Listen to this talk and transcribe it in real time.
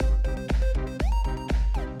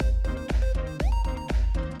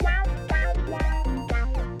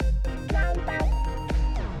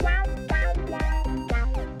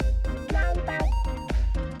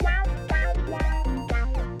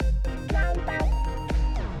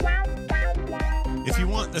if you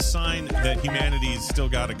want a sign that humanity's still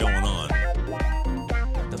got it going on.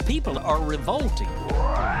 The people are revolting.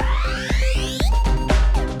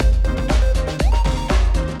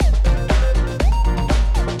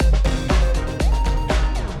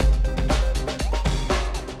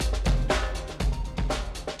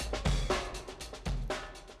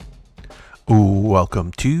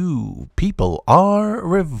 Welcome to People Are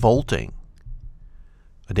Revolting,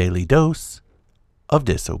 a daily dose of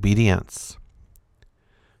disobedience.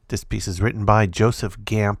 This piece is written by Joseph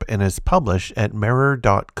Gamp and is published at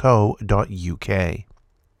mirror.co.uk.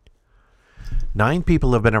 9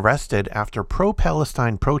 people have been arrested after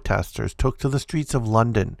pro-Palestine protesters took to the streets of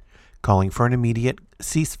London, calling for an immediate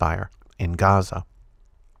ceasefire in Gaza.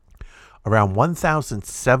 Around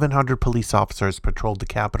 1,700 police officers patrolled the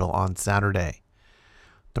capital on Saturday.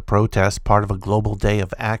 The protest, part of a global day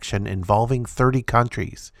of action involving 30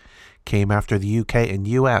 countries, came after the UK and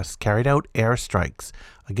US carried out airstrikes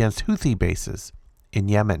against Houthi bases in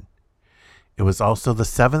Yemen. It was also the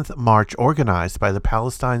 7th march organized by the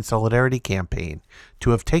Palestine Solidarity Campaign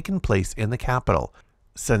to have taken place in the capital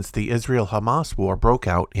since the Israel-Hamas war broke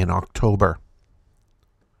out in October.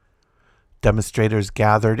 Demonstrators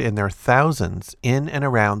gathered in their thousands in and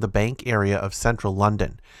around the Bank area of central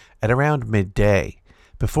London at around midday,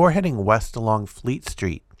 before heading west along Fleet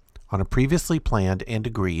Street on a previously planned and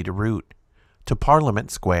agreed route to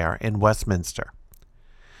Parliament Square in Westminster.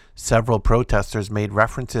 Several protesters made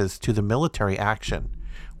references to the military action,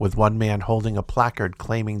 with one man holding a placard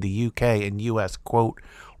claiming the UK and US, quote,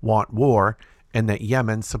 want war and that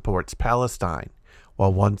Yemen supports Palestine,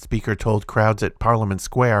 while one speaker told crowds at Parliament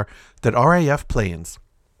Square that RAF planes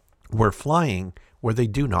were flying where they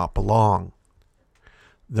do not belong.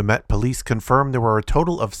 The Met Police confirmed there were a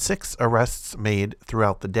total of 6 arrests made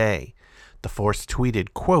throughout the day. The force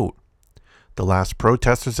tweeted, quote, the last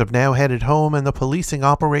protesters have now headed home and the policing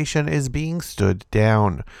operation is being stood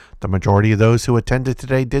down. The majority of those who attended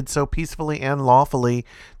today did so peacefully and lawfully.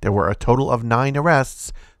 There were a total of 9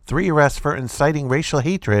 arrests, 3 arrests for inciting racial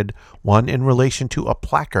hatred, 1 in relation to a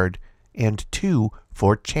placard, and 2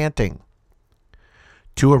 for chanting.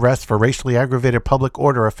 2 arrests for racially aggravated public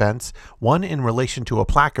order offense, 1 in relation to a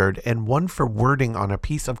placard, and 1 for wording on a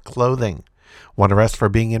piece of clothing. 1 arrest for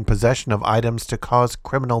being in possession of items to cause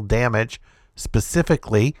criminal damage,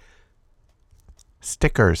 specifically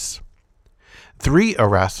stickers. 3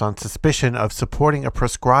 arrests on suspicion of supporting a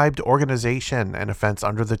proscribed organization, an offense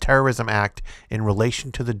under the Terrorism Act in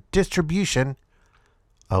relation to the distribution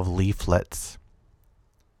of leaflets.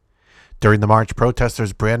 During the march,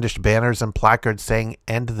 protesters brandished banners and placards saying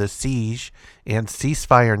 "End the Siege" and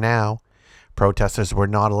 "Ceasefire Now." Protesters were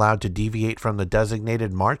not allowed to deviate from the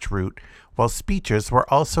designated march route, while speeches were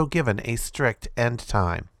also given a strict end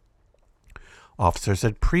time. Officers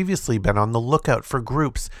had previously been on the lookout for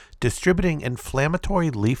groups distributing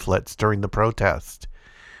inflammatory leaflets during the protest.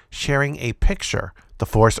 Sharing a picture, the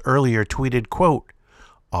force earlier tweeted, quote,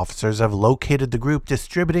 officers have located the group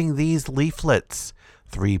distributing these leaflets.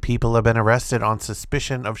 3 people have been arrested on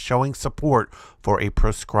suspicion of showing support for a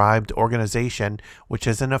proscribed organization, which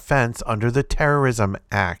is an offense under the Terrorism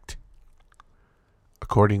Act.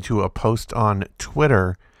 According to a post on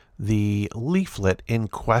Twitter, the leaflet in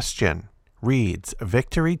question reads,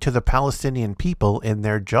 "Victory to the Palestinian people in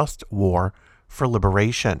their just war for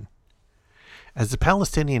liberation." As the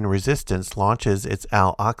Palestinian resistance launches its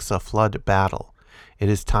Al-Aqsa flood battle, it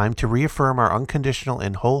is time to reaffirm our unconditional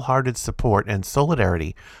and wholehearted support and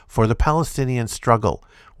solidarity for the Palestinian struggle,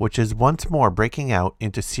 which is once more breaking out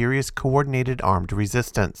into serious coordinated armed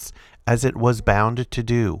resistance, as it was bound to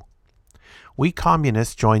do. We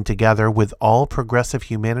communists join together with all progressive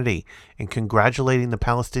humanity in congratulating the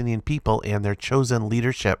Palestinian people and their chosen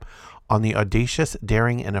leadership on the audacious,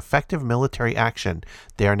 daring, and effective military action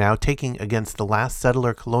they are now taking against the last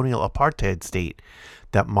settler colonial apartheid state,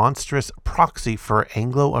 that monstrous proxy for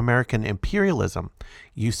Anglo-American imperialism,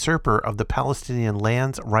 usurper of the Palestinian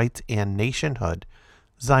lands, rights, and nationhood,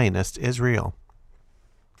 Zionist Israel.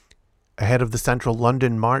 Ahead of the central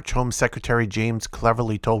London march, Home Secretary James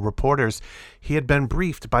Cleverly told reporters he had been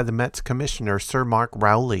briefed by the Met's Commissioner Sir Mark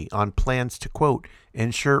Rowley on plans to, quote,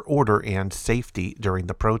 ensure order and safety during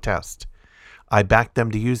the protest. I backed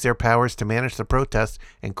them to use their powers to manage the protest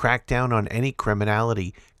and crack down on any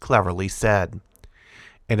criminality, Cleverly said.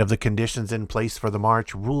 And of the conditions in place for the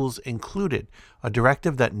march, rules included a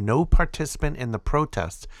directive that no participant in the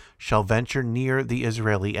protest shall venture near the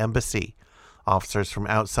Israeli embassy. Officers from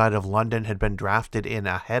outside of London had been drafted in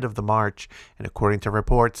ahead of the march, and according to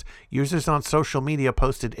reports, users on social media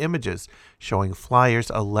posted images showing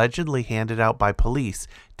flyers allegedly handed out by police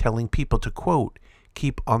telling people to, quote,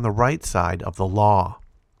 keep on the right side of the law.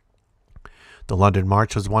 The London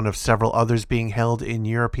March was one of several others being held in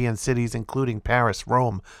European cities including Paris,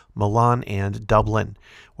 Rome, Milan, and Dublin,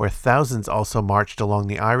 where thousands also marched along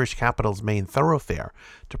the Irish capital's main thoroughfare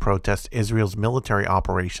to protest Israel's military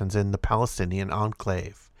operations in the Palestinian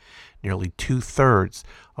enclave. Nearly two-thirds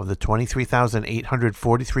of the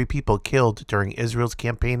 23,843 people killed during Israel's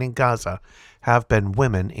campaign in Gaza have been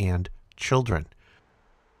women and children.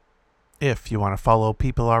 If you want to follow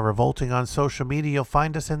People Are Revolting on social media, you'll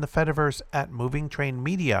find us in the Fediverse at Moving Train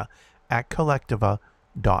Media at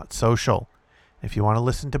collectiva.social. If you want to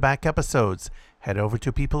listen to back episodes, head over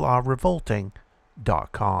to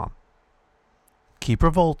peoplearerevolting.com. Keep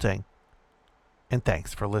revolting, and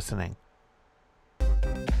thanks for listening.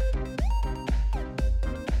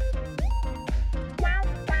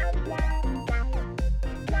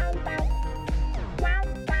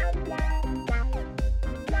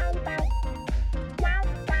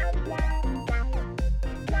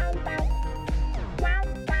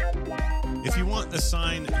 If you want a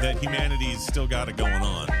sign that humanity's still got it going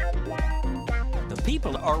on, The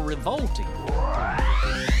people are revolting.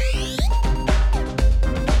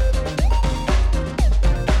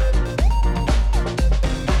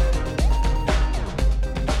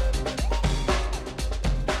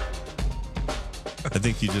 I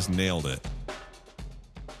think you just nailed it.